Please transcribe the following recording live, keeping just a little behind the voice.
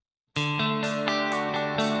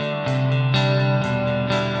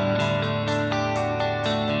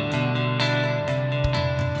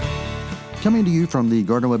Coming to you from the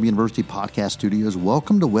Gardner-Webb University podcast studios,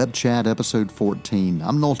 welcome to WebbChat episode 14.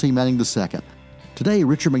 I'm Noel T. Manning II. Today,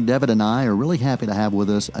 Richard McDevitt and I are really happy to have with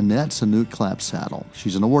us Annette Saunooke Clapsaddle.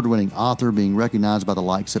 She's an award-winning author being recognized by the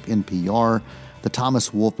likes of NPR, the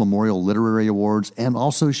Thomas Wolfe Memorial Literary Awards, and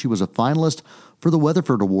also she was a finalist for the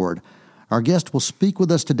Weatherford Award. Our guest will speak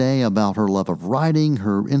with us today about her love of writing,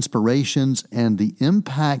 her inspirations, and the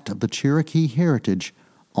impact of the Cherokee heritage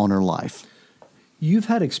on her life. You've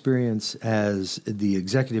had experience as the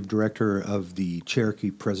executive director of the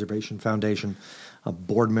Cherokee Preservation Foundation, a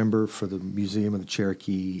board member for the Museum of the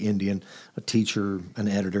Cherokee Indian, a teacher, an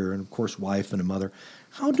editor, and of course, wife and a mother.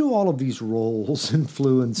 How do all of these roles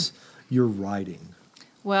influence your writing?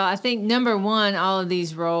 Well, I think number one, all of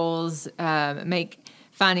these roles make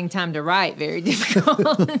finding time to write very difficult.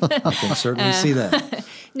 I can certainly see that.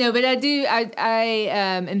 No, but I do. I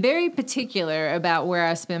am very particular about where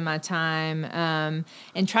I spend my time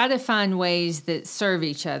and try to find ways that serve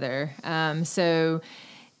each other. So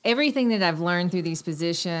everything that I've learned through these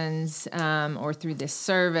positions or through this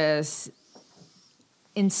service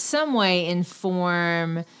in some way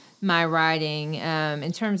inform my writing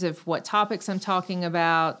in terms of what topics I'm talking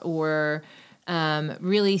about or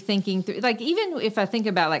really thinking through, like even if I think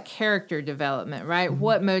about like character development, right? Mm-hmm.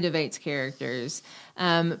 What motivates characters?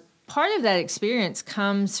 Part of that experience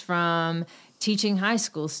comes from teaching high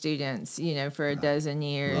school students, for a dozen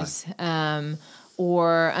years, right.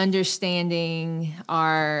 Or understanding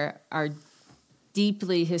our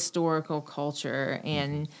deeply historical culture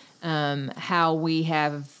and how we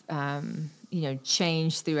have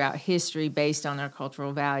changed throughout history based on our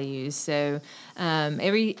cultural values. So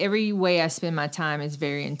every way I spend my time is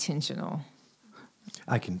very intentional.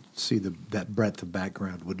 I can see that breadth of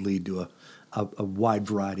background would lead to a wide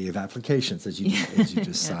variety of applications, as you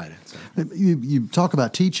just cited. So. You talk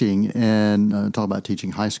about teaching and talk about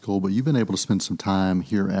teaching high school, but you've been able to spend some time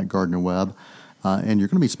here at Gardner-Webb, and you're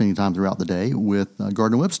going to be spending time throughout the day with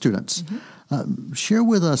Gardner-Webb students. Mm-hmm. Share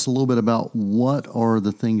with us a little bit about what are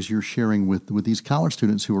the things you're sharing with these college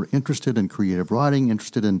students who are interested in creative writing,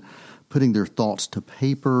 interested in putting their thoughts to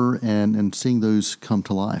paper and seeing those come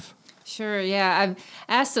to life. Sure, yeah. I've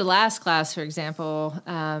asked the last class, for example,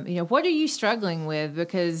 what are you struggling with?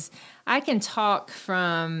 Because I can talk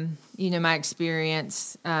from, my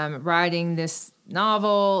experience writing this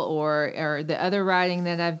novel or the other writing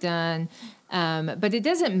that I've done. But it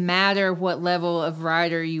doesn't matter what level of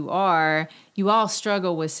writer you are, you all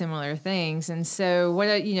struggle with similar things. And so what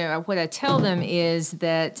I tell them is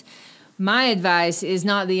that my advice is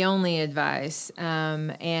not the only advice.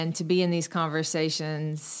 And to be in these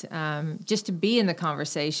conversations, just to be in the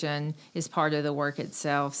conversation is part of the work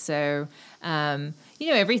itself. So,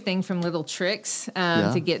 everything from little tricks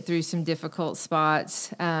to get through some difficult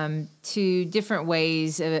spots to different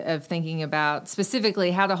ways of thinking about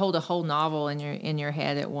specifically how to hold a whole novel in your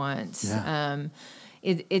head at once. Yeah.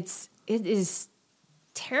 It is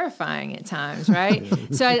terrifying at times, right?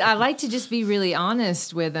 So I like to just be really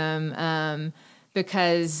honest with them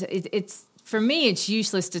because it's for me it's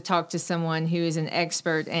useless to talk to someone who is an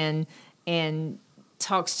expert and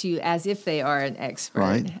talks to you as if they are an expert.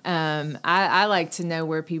 Right. I like to know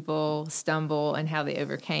where people stumble and how they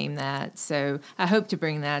overcame that. So I hope to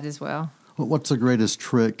bring that as well. What's the greatest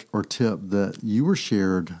trick or tip that you were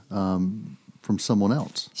shared from someone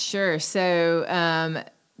else? Sure. So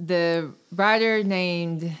the writer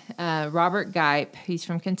named Robert Gipe, he's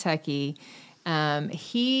from Kentucky,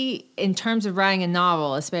 he, in terms of writing a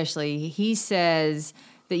novel especially, he says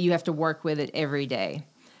that you have to work with it every day.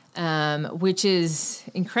 Which is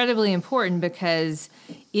incredibly important because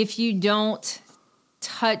if you don't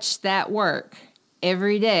touch that work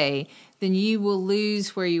every day, then you will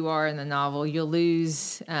lose where you are in the novel. You'll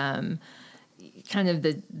lose kind of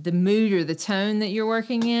the mood or the tone that you're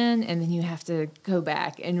working in, and then you have to go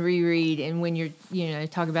back and reread. And when you're,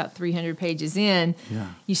 talk about 300 pages in,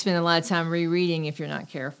 you spend a lot of time rereading if you're not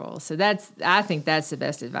careful. So I think that's the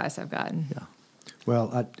best advice I've gotten. Yeah.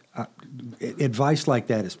 Well, advice like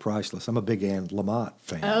that is priceless. I'm a big Anne Lamott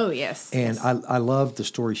fan. Oh, yes. And yes. I love the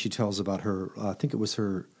story she tells about her, I think it was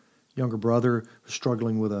her younger brother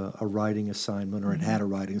struggling with a writing assignment or had a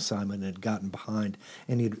writing assignment and had gotten behind,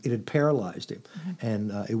 and it had paralyzed him. Mm-hmm.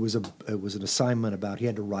 And it was an assignment about, he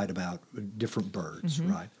had to write about different birds,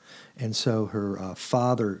 right? And so her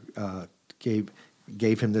father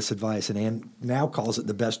gave him this advice, and Anne now calls it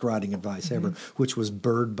the best writing advice ever, which was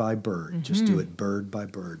bird by bird. Just do it bird by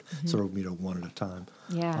bird, sort of, one at a time.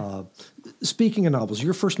 Yeah. Speaking of novels,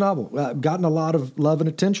 your first novel, gotten a lot of love and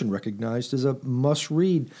attention, recognized as a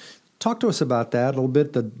must-read. Talk to us about that a little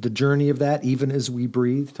bit, the journey of that, Even As We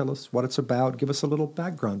Breathe. Tell us what it's about. Give us a little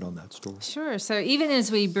background on that story. Sure. So Even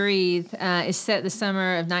As We Breathe is set the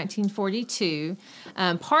summer of 1942,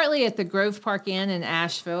 partly at the Grove Park Inn in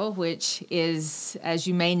Asheville, which is, as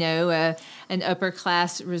you may know, an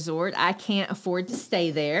upper-class resort. I can't afford to stay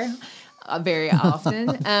there very often,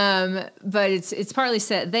 but it's partly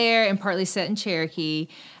set there and partly set in Cherokee.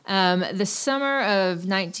 The summer of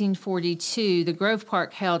 1942, the Grove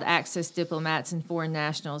Park held Axis diplomats and foreign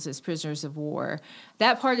nationals as prisoners of war.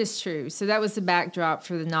 That part is true. So that was the backdrop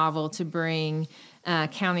for the novel to bring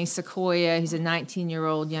County Sequoyah, who's a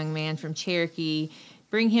 19-year-old young man from Cherokee,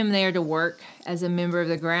 bring him there to work as a member of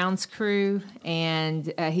the grounds crew,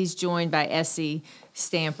 and he's joined by Essie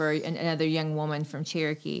Stamper, another young woman from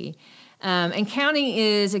Cherokee. And County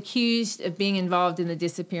is accused of being involved in the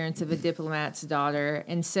disappearance of a diplomat's daughter,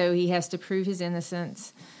 and so he has to prove his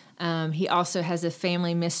innocence. He also has a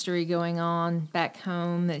family mystery going on back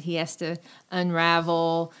home that he has to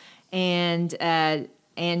unravel and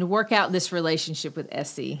work out this relationship with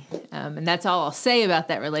Essie. And that's all I'll say about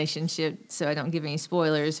that relationship, so I don't give any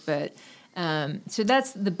spoilers. But so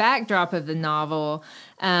that's the backdrop of the novel.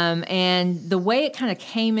 And the way it kind of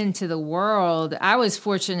came into the world, I was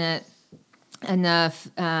fortunate enough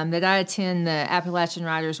that I attend the Appalachian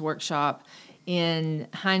Writers Workshop in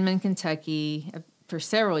Hindman, Kentucky for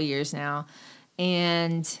several years now.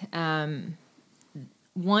 And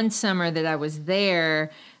one summer that I was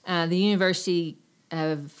there, the University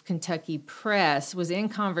of Kentucky Press was in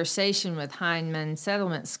conversation with Hindman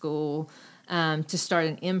Settlement School to start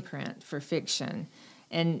an imprint for fiction.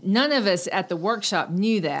 And none of us at the workshop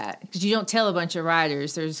knew that, because you don't tell a bunch of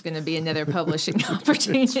writers there's going to be another publishing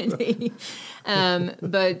opportunity.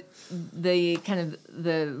 But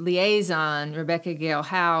the liaison, Rebecca Gale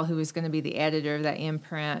Howell, who was going to be the editor of that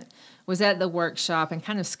imprint, was at the workshop and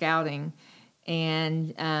kind of scouting.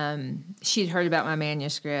 And she'd heard about my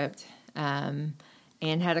manuscript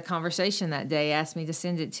and had a conversation that day, asked me to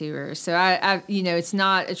send it to her. So I it's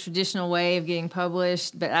not a traditional way of getting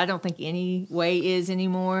published, but I don't think any way is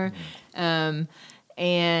anymore. Or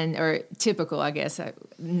typical, I guess.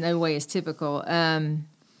 No way is typical.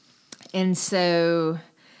 And so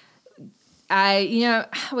I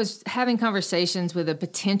was having conversations with a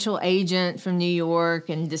potential agent from New York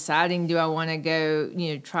and deciding, do I want to go,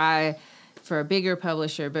 try for a bigger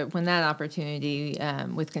publisher. But when that opportunity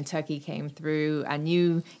with Kentucky came through, I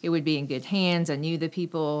knew it would be in good hands. I knew the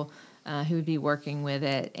people who would be working with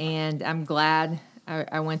it. And I'm glad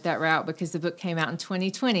I went that route, because the book came out in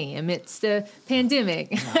 2020 amidst a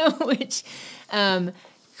pandemic, which it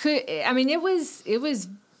was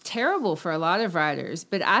terrible for a lot of writers,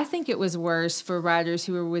 but I think it was worse for writers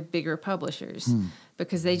who were with bigger publishers.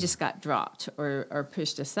 Because they just got dropped or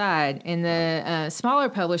pushed aside. And the smaller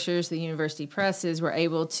publishers, the university presses, were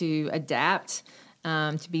able to adapt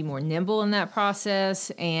to be more nimble in that process.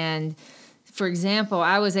 And, for example,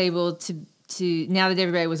 I was able to now that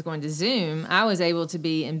everybody was going to Zoom, I was able to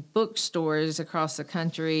be in bookstores across the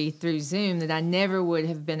country through Zoom that I never would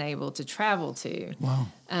have been able to travel to. Wow.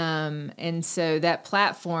 And so that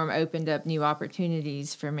platform opened up new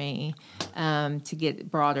opportunities for me to get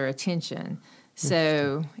broader attention.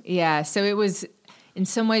 So it was in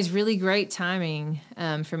some ways really great timing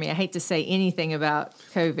for me. I hate to say anything about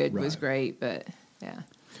COVID was great, but yeah.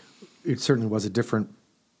 It certainly was a different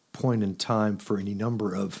point in time for any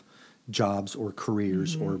number of jobs or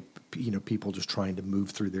careers or people just trying to move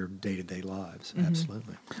through their day-to-day lives.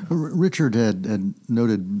 Absolutely. Richard had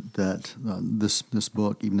noted that this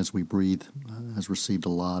book, Even As We Breathe, has received a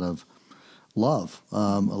lot of love,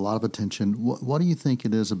 a lot of attention. What do you think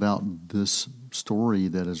it is about this story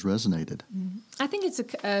that has resonated? I think it's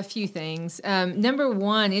a few things. Number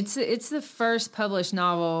one, it's the first published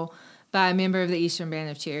novel by a member of the Eastern Band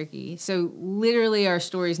of Cherokee. So literally our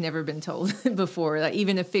story's never been told before, like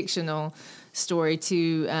even a fictional story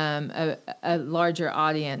to a larger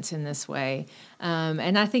audience in this way.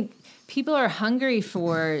 And I think people are hungry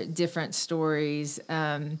for different stories.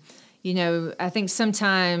 I think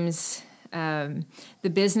sometimes the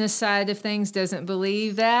business side of things doesn't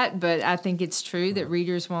believe that, but I think it's true that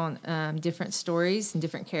readers want different stories and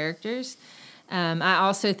different characters. I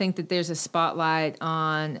also think that there's a spotlight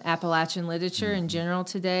on Appalachian literature in general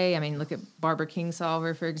today. I mean, look at Barbara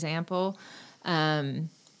Kingsolver, for example.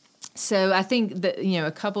 So I think that,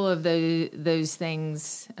 a couple of those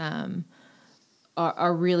things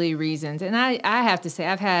are really reasons. And I have to say,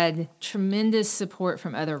 I've had tremendous support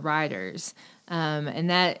from other writers. And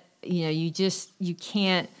that, you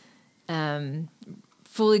can't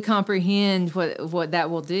fully comprehend what that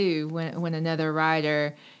will do when another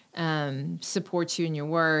writer support you in your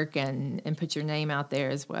work and put your name out there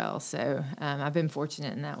as well. So I've been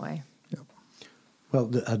fortunate in that way. Well,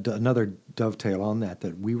 another dovetail on that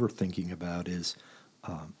we were thinking about is,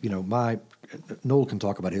 Noel can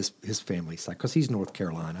talk about his family side because he's North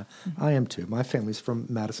Carolina. Mm-hmm. I am too. My family's from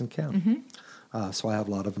Madison County. Mm-hmm. So I have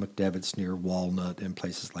a lot of McDevitt's near Walnut and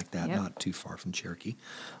places like that, not too far from Cherokee.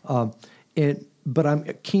 But I'm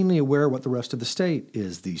keenly aware of what the rest of the state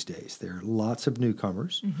is these days. There are lots of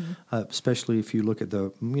newcomers, especially if you look at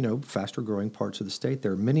the faster growing parts of the state.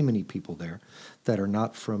 There are many, many people there that are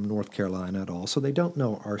not from North Carolina at all, so they don't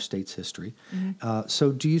know our state's history. Mm-hmm.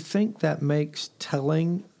 So do you think that makes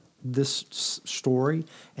telling this story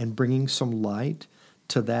and bringing some light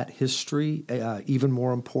to that history even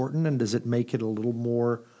more important? And does it make it a little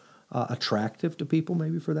more attractive to people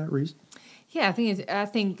maybe for that reason? Yeah, I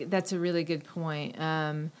think that's a really good point.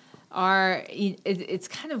 It's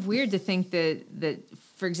kind of weird to think that,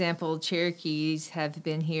 for example, Cherokees have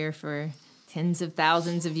been here for tens of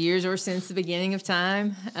thousands of years or since the beginning of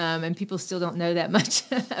time, and people still don't know that much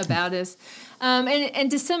about us.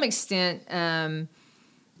 And to some extent,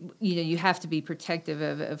 you have to be protective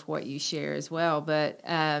of what you share as well. But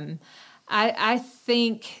I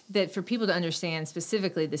think that for people to understand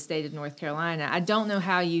specifically the state of North Carolina, I don't know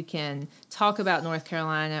how you can talk about North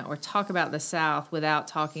Carolina or talk about the South without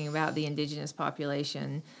talking about the indigenous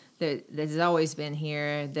population that has always been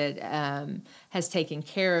here, that has taken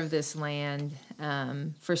care of this land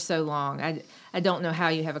for so long. I don't know how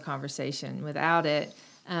you have a conversation without it.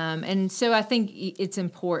 And so I think it's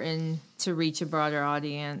important to reach a broader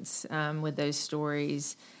audience with those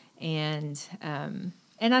stories. And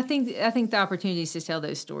I think the opportunities to tell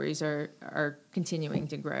those stories are continuing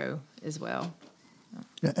to grow as well.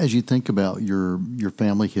 As you think about your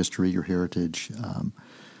family history, your heritage,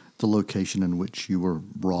 the location in which you were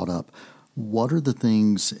brought up, what are the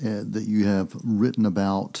things that you have written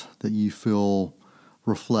about that you feel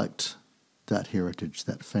reflect that heritage,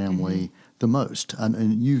 that family the most?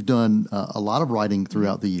 And you've done a lot of writing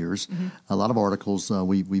throughout the years, a lot of articles.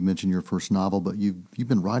 We mentioned your first novel, but you've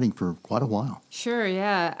been writing for quite a while. Sure,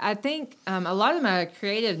 yeah. I think a lot of my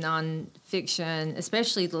creative nonfiction,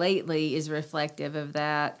 especially lately, is reflective of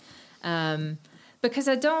that. Because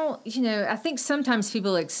I think sometimes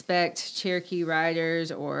people expect Cherokee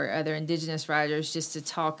writers or other indigenous writers just to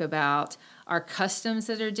talk about our customs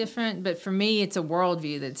that are different. But for me, it's a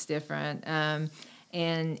worldview that's different.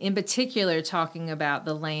 And in particular, talking about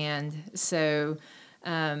the land. So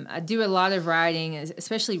I do a lot of writing,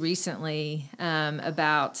 especially recently,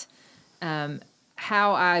 about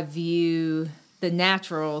how I view the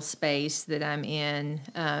natural space that I'm in,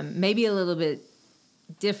 maybe a little bit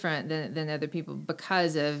different than other people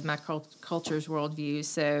because of my culture's worldview.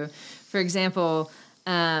 So, for example,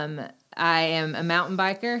 I am a mountain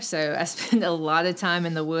biker, so I spend a lot of time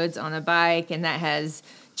in the woods on a bike, and that has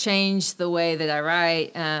changed the way that I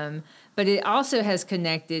write. But it also has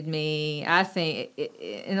connected me, I think,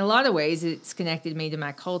 in a lot of ways, it's connected me to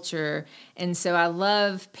my culture. And so I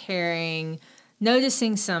love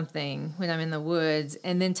noticing something when I'm in the woods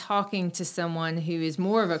and then talking to someone who is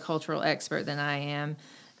more of a cultural expert than I am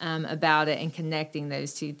about it and connecting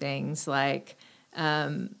those two things. Like,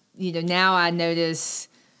 now I notice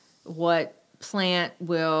what plant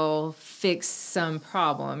will fix some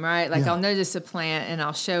problem, right? Like I'll notice a plant and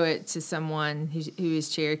I'll show it to someone who is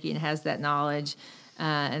Cherokee and has that knowledge.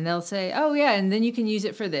 And they'll say, oh, yeah, and then you can use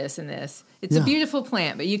it for this and this. It's a beautiful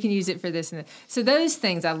plant, but you can use it for this and this. So those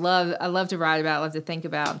things I love to write about, I love to think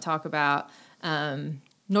about and talk about.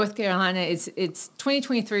 North Carolina, it's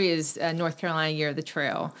 2023 is North Carolina Year of the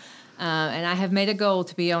Trail. And I have made a goal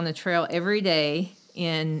to be on the trail every day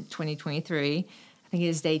in 2023. I think it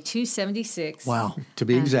is day 276. Wow. To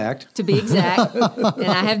be exact. And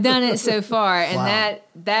I have done it so far. And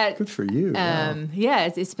that good for you. Yeah,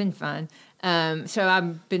 it's been fun. So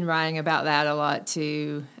I've been writing about that a lot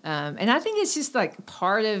too. And I think it's just like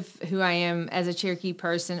part of who I am as a Cherokee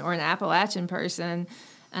person or an Appalachian person,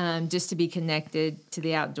 just to be connected to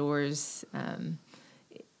the outdoors.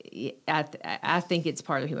 I think it's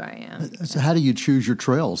part of who I am. So how do you choose your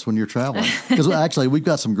trails when you're traveling? Because actually we've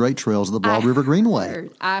got some great trails at the Broad River Greenway.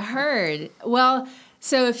 I heard. Well,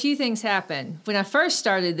 so a few things happened. When I first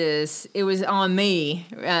started this, it was on me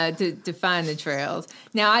to find the trails.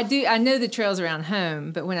 Now I know the trails around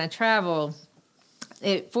home, but when I travel,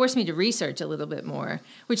 it forced me to research a little bit more,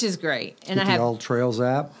 which is great. And I have the All Trails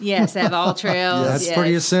app. Yes, I have All Trails. That's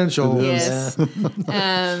pretty essential. Yes.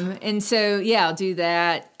 And so I'll do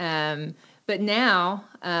that. But now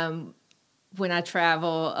when I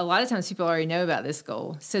travel, a lot of times people already know about this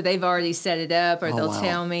goal. So they've already set it up or they'll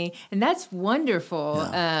tell me. And that's wonderful.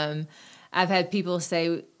 Yeah. I've had people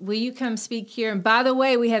say, will you come speak here? And by the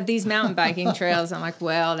way, we have these mountain biking trails. I'm like,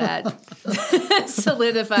 well, that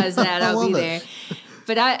solidifies that. I'll be there.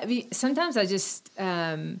 But sometimes I just...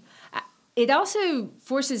 it also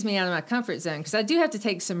forces me out of my comfort zone because I do have to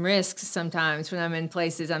take some risks sometimes when I'm in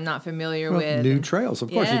places I'm not familiar with. New trails, of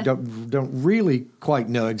course. You don't really quite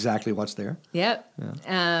know exactly what's there. Yep.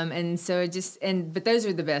 Yeah. And so but those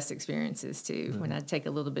are the best experiences too, when I take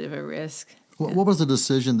a little bit of a risk. What was the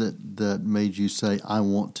decision that made you say, I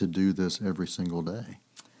want to do this every single day?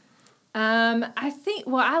 I think,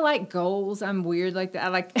 I like goals. I'm weird like that. I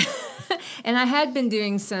like, and I had been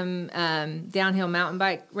doing some downhill mountain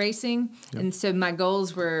bike racing. Yep. And so my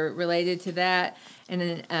goals were related to that. And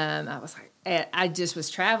then I was like, I just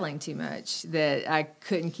was traveling too much that I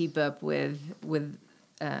couldn't keep up with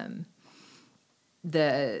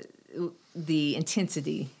the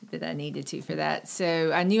intensity that I needed to for that.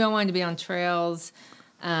 So I knew I wanted to be on trails,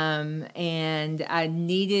 and I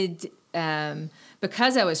needed,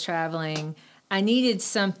 because I was traveling, I needed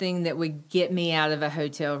something that would get me out of a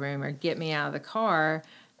hotel room or get me out of the car.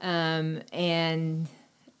 And,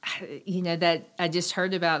 that I just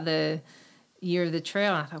heard about the Year of the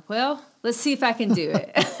Trail, and I thought, well, let's see if I can do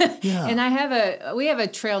it. Yeah. And we have a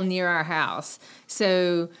trail near our house.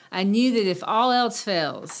 So I knew that if all else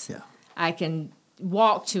fails, I can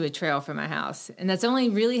walk to a trail from my house. And that's only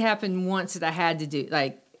really happened once that I had to do,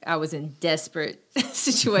 like I was in desperate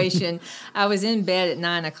situation. I was in bed at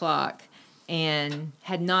 9:00 and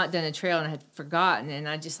had not done a trail and I had forgotten. And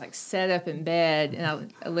I just sat up in bed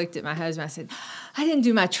and I looked at my husband. I said, I didn't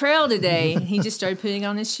do my trail today. And he just started putting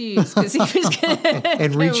on his shoes because he was going to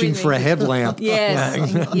and reaching for a headlamp.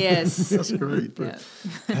 Yes, yes. That's great. Yeah.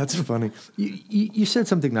 That's funny. You said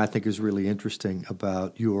something that I think is really interesting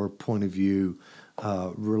about your point of view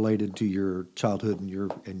related to your childhood and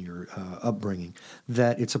your upbringing,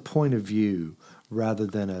 that it's a point of view rather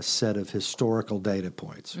than a set of historical data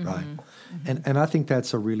points, right? Mm-hmm. And I think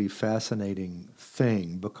that's a really fascinating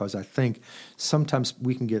thing because I think sometimes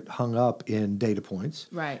we can get hung up in data points,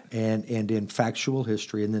 right, and in factual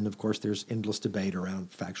history, and then of course there's endless debate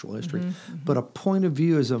around factual history. Mm-hmm. But a point of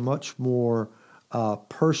view is a much more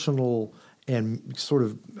personal and sort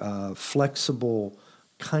of flexible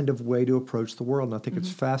kind of way to approach the world. And I think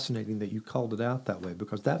it's fascinating that you called it out that way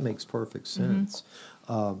because that makes perfect sense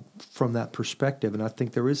from that perspective. And I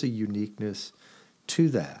think there is a uniqueness to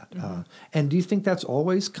that. And do you think that's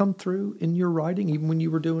always come through in your writing, even when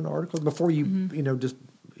you were doing articles, before you, just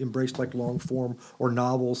embraced long form or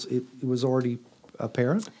novels, it was already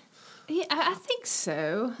apparent? Yeah, I think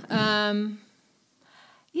so. I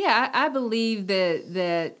believe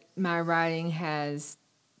that my writing has,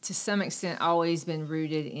 to some extent, always been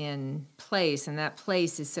rooted in place, and that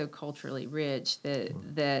place is so culturally rich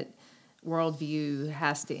that worldview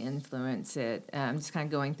has to influence it. I'm just kind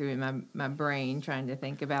of going through in my brain, trying to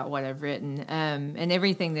think about what I've written, and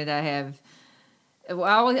everything that I have.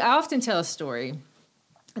 Well, I often tell a story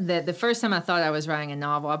that the first time I thought I was writing a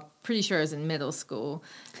novel, I'm pretty sure I was in middle school,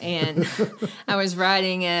 and I was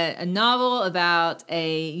writing a novel about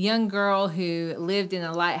a young girl who lived in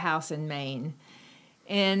a lighthouse in Maine.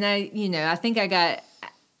 And I think I got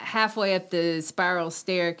halfway up the spiral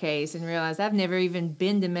staircase and realized I've never even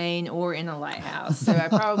been to Maine or in a lighthouse, so I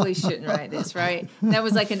probably shouldn't write this, right? And that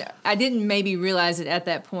was I didn't maybe realize it at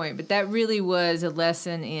that point, but that really was a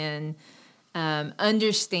lesson in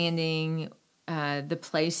understanding the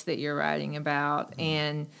place that you're writing about,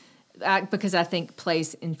 and because I think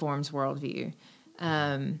place informs worldview.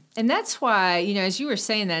 And that's why, as you were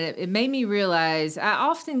saying that, it made me realize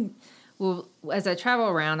as I travel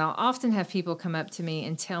around, I'll often have people come up to me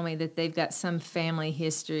and tell me that they've got some family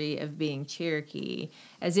history of being Cherokee,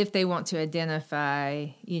 as if they want to identify,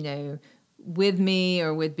 with me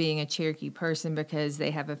or with being a Cherokee person because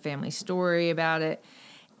they have a family story about it.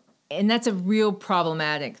 And that's a real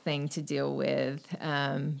problematic thing to deal with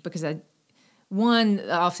because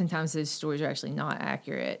oftentimes those stories are actually not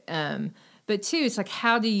accurate. But two, it's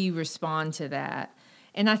how do you respond to that?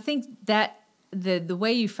 And I think that the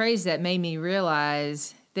way you phrased that made me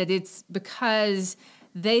realize that it's because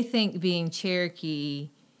they think being Cherokee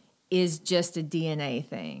is just a DNA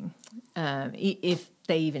thing, if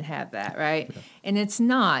they even have that, right? Yeah. And it's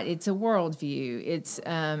not. It's a worldview. It's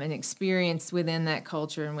an experience within that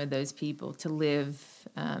culture and with those people to live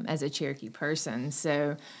as a Cherokee person.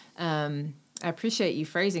 So I appreciate you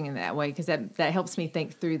phrasing it that way because that helps me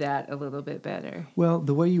think through that a little bit better. Well,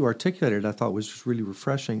 the way you articulated it, I thought was just really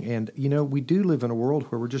refreshing. And, we do live in a world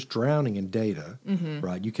where we're just drowning in data,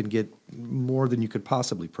 right? You can get more than you could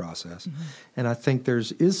possibly process. And I think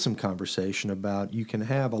is some conversation about you can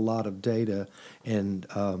have a lot of data and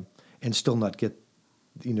still not get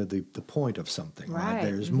the point of something. Right.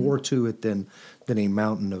 There's more to it than a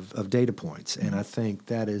mountain of data points. And I think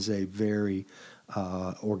that is a very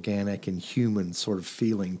organic and human sort of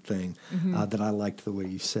feeling thing that I liked the way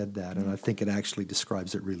you said that, and I think it actually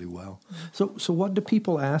describes it really well. So what do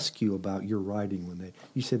people ask you about your writing when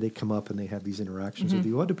you say they come up and they have these interactions with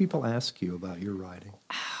you? What do people ask you about your writing?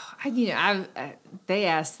 They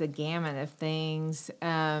ask the gamut of things.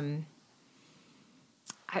 I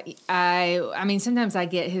mean, sometimes I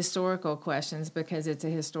get historical questions because it's a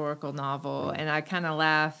historical novel, and I kind of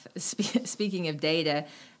laugh. Speaking of data,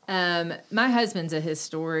 my husband's a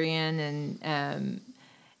historian,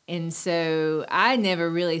 and so I never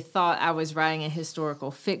really thought I was writing a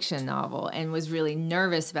historical fiction novel, and was really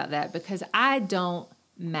nervous about that because I don't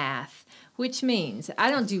math, which means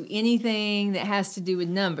I don't do anything that has to do with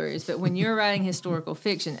numbers. But when you're writing historical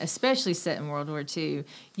fiction, especially set in World War II,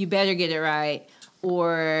 you better get it right,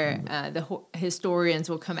 or the historians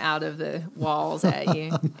will come out of the walls at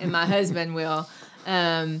you, and my husband will.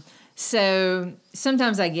 So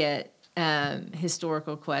sometimes I get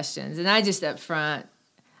historical questions, and I just up front,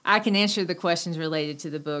 I can answer the questions related to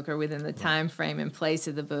the book or within the time frame and place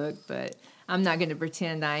of the book, but I'm not going to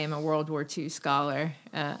pretend I am a World War II scholar.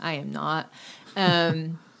 I am not.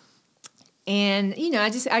 And,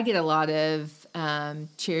 I get a lot of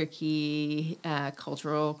Cherokee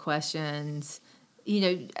cultural questions,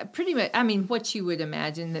 pretty much, what you would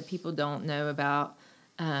imagine that people don't know about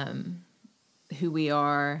who we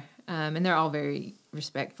are. And they're all very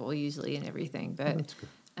respectful usually and everything. But that's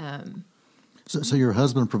good. So your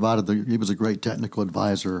husband he was a great technical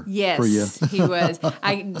advisor for you. Yes, he was.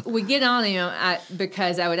 I would get on him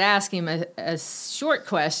because I would ask him a short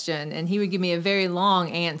question, and he would give me a very long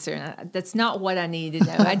answer. And that's not what I need to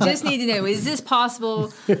know. I just need to know, is this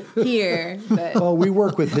possible here? But, well, we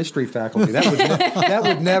work with history faculty. That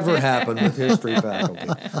would never happen with history faculty.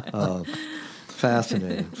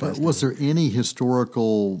 Fascinating. Was there any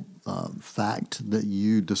historical fact that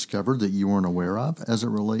you discovered that you weren't aware of as it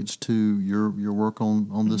relates to your work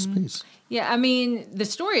on this piece? Yeah, the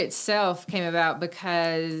story itself came about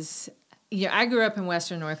because I grew up in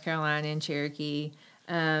Western North Carolina in Cherokee,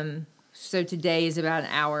 so today is about an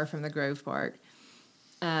hour from the Grove Park,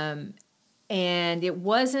 and it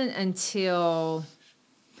wasn't until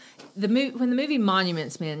when the movie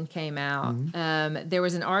Monuments Men came out, there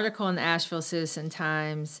was an article in the Asheville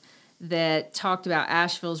Citizen-Times that talked about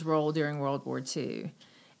Asheville's role during World War II.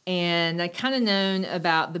 And I kind of known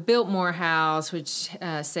about the Biltmore House, which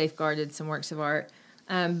safeguarded some works of art.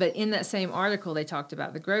 But in that same article, they talked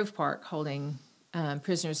about the Grove Park holding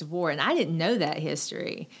prisoners of war. And I didn't know that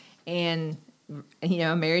history. And,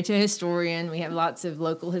 I'm married to a historian. We have lots of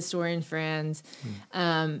local historian friends.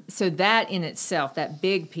 So that in itself, that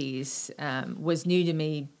big piece, was new to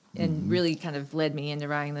me and really kind of led me into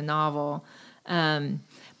writing the novel.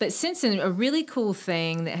 But since then, a really cool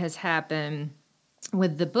thing that has happened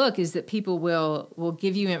with the book is that people will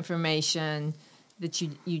give you information that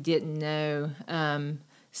you didn't know.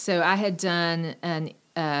 So I had done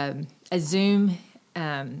a Zoom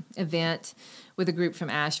event with a group from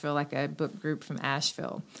Asheville, like a book group from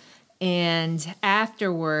Asheville. And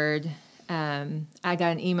afterward, I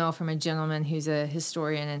got an email from a gentleman who's a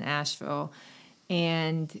historian in Asheville.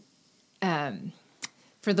 And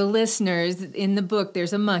for the listeners, in the book,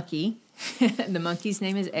 there's a monkey. The monkey's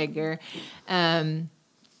name is Edgar. And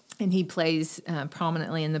he plays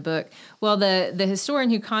prominently in the book. Well, the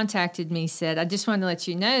historian who contacted me said, I just wanted to let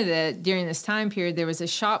you know that during this time period, there was a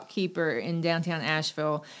shopkeeper in downtown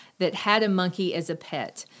Asheville that had a monkey as a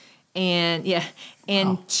pet. And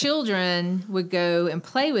children would go and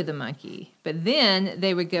play with the monkey. But then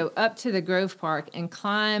they would go up to the Grove Park and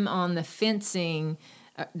climb on the fencing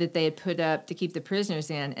that they had put up to keep the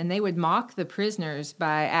prisoners in. And they would mock the prisoners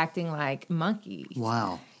by acting like monkeys.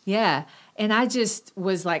 Wow. Yeah. And I just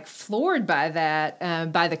was like floored by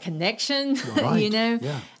that, by the connection, Right.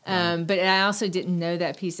 Yeah. But I also didn't know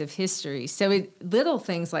that piece of history. So little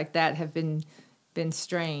things like that have been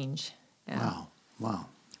strange. Yeah. Wow.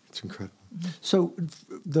 It's incredible. So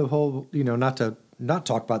the whole, not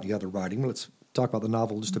talk about the other writing, but let's talk about the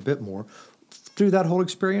novel just a bit more. Through that whole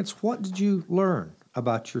experience, what did you learn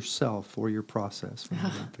about yourself or your process when you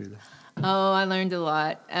went through that? Oh, I learned a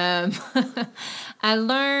lot. I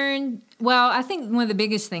think one of the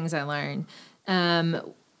biggest things I learned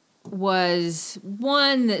was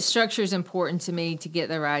one, that structure is important to me to get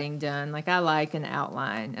the writing done. Like, I like an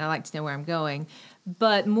outline. I like to know where I'm going.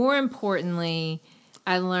 But more importantly,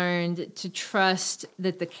 I learned to trust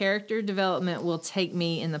that the character development will take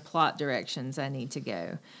me in the plot directions I need to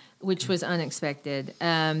go, which was unexpected.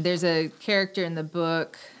 There's a character in the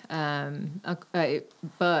book,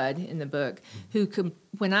 Bud in the book, who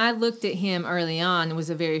when I looked at him early on, was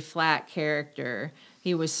a very flat character.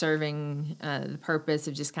 He was serving the purpose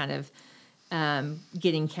of just kind of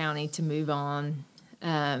getting county to move on.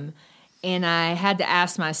 And I had to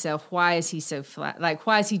ask myself, why is he so flat? Like,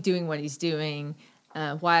 why is he doing what he's doing?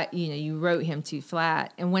 Why, you wrote him too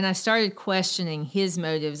flat. And when I started questioning his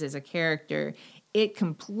motives as a character, it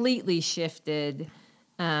completely shifted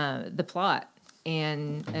the plot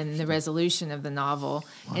and the resolution of the novel.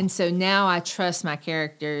 Wow. And so now I trust my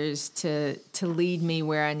characters to lead me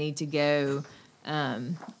where I need to go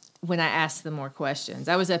when I ask them more questions.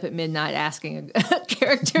 I was up at midnight asking a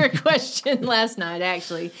character a question last night,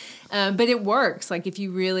 actually. But it works. Like, if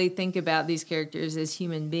you really think about these characters as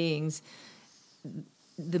human beings,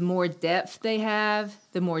 the more depth they have,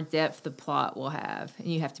 the more depth the plot will have. And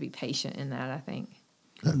you have to be patient in that, I think.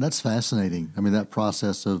 That's fascinating. I mean, that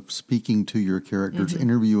process of speaking to your characters,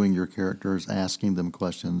 interviewing your characters, asking them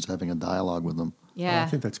questions, having a dialogue with them. Yeah. Well, I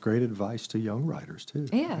think that's great advice to young writers, too.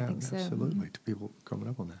 Yeah, I think so. Absolutely, to people coming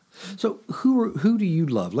up on that. So who do you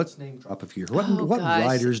love? Let's name drop a few. What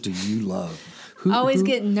writers do you love? I always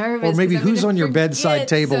get nervous. Or maybe who's on your bedside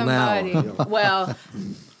table somebody. now? Well,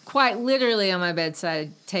 quite literally on my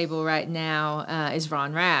bedside table right now is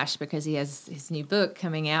Ron Rash, because he has his new book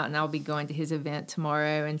coming out, and I'll be going to his event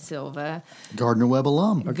tomorrow in Silva. Gardner Webb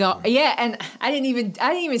alum. Yeah, and I didn't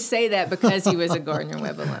even say that because he was a Gardner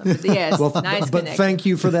Webb alum. But yes, nice but connection. Thank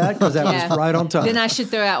you for that, because that was right on time. Then I should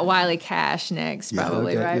throw out Wiley Cash next,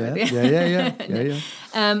 probably, right? Yeah.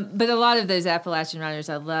 But a lot of those Appalachian writers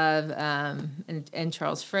I love, and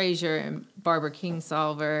Charles Frazier and Barbara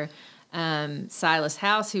Kingsolver. Silas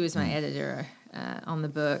House, who was my editor on the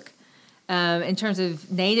book. In terms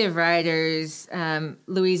of native writers,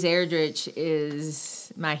 Louise Erdrich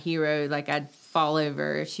is my hero. Like, I'd fall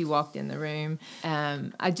over if she walked in the room.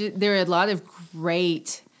 There are a lot of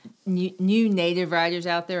great new native writers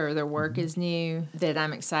out there, or their work is new, that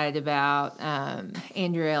I'm excited about.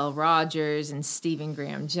 Andrew L. Rogers and Stephen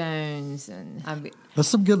Graham Jones, and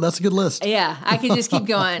that's a good list. Yeah, I could just keep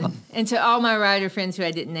going. And to all my writer friends who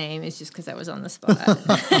I didn't name, it's just because I was on the spot.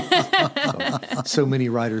 so many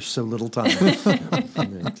writers, so little time.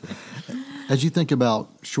 As you think about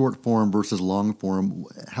short form versus long form,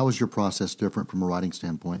 how is your process different from a writing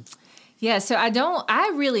standpoint? Yeah, so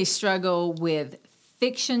I really struggle with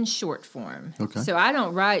fiction short form. Okay. So I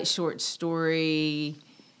don't write short story.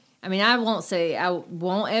 I mean, I won't say I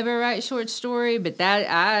won't ever write short story, but that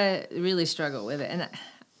I really struggle with it. And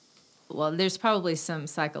there's probably some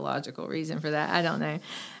psychological reason for that. I don't know.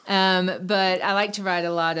 But I like to write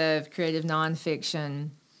a lot of creative nonfiction.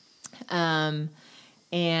 And,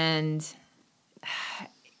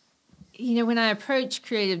 when I approach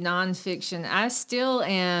creative nonfiction, I still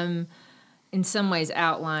am in some ways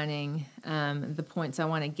outlining the points I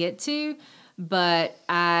want to get to, but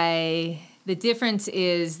the difference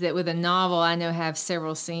is that with a novel, I know I have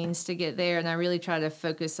several scenes to get there, and I really try to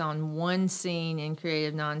focus on one scene in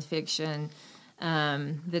creative nonfiction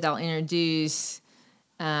that I'll introduce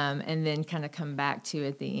and then kind of come back to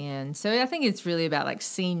at the end. So I think it's really about like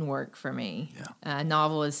scene work for me. Yeah. A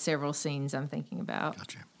novel is several scenes I'm thinking about.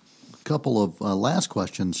 Gotcha. A couple of last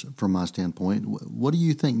questions from my standpoint. What do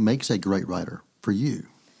you think makes a great writer for you?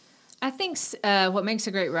 I think what makes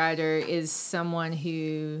a great writer is someone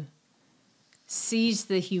who sees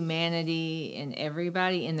the humanity in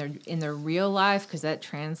everybody in their real life, because that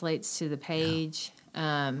translates to the page.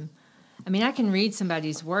 Yeah. I mean, I can read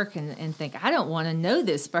somebody's work and think, I don't want to know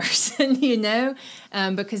this person,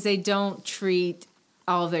 because they don't treat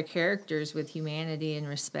all of their characters with humanity and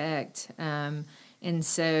respect. And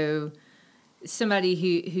so somebody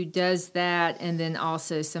who does that, and then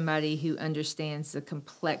also somebody who understands the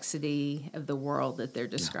complexity of the world that they're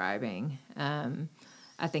describing,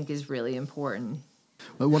 I think is really important.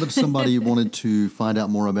 But what if somebody wanted to find out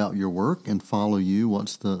more about your work and follow you?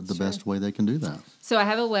 What's the best way they can do that? So I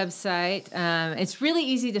have a website. It's really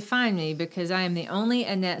easy to find me because I am the only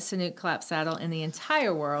Annette Saunooke Clapsaddle in the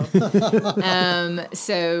entire world.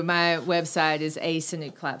 So my website is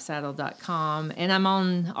asaunookeClapsaddle.com, and I'm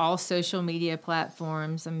on all social media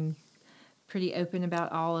platforms. I'm pretty open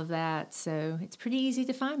about all of that, so it's pretty easy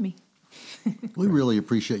to find me. We really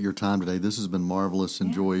appreciate your time today. This has been marvelous.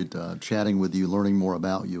 Enjoyed chatting with you, learning more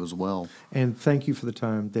about you as well. And thank you for the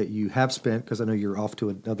time that you have spent, because I know you're off to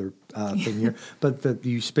another thing here, but that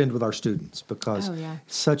you spend with our students, because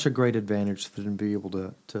it's such a great advantage for them to be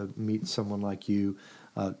able to meet someone like you,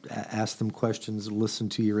 ask them questions, listen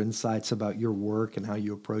to your insights about your work and how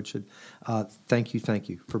you approach it. Thank you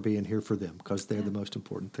for being here for them, because they're the most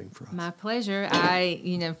important thing for us. My pleasure.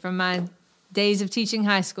 From my days of teaching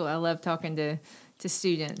high school, I love talking to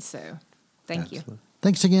students, so thank you.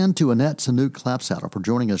 Thanks again to Annette Saunooke Clapsaddle for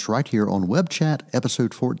joining us right here on WebbChat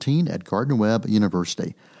Episode 14 at Gardner-Webb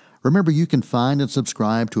University. Remember, you can find and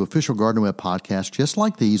subscribe to official Gardner-Webb podcasts just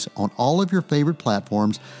like these on all of your favorite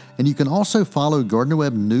platforms, and you can also follow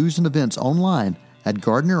Gardner-Webb news and events online at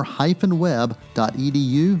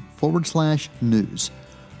gardner-webb.edu/news.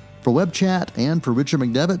 For WebbChat and for Richard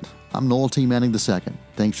McDevitt, I'm Noel T. Manning II.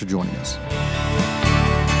 Thanks for joining us.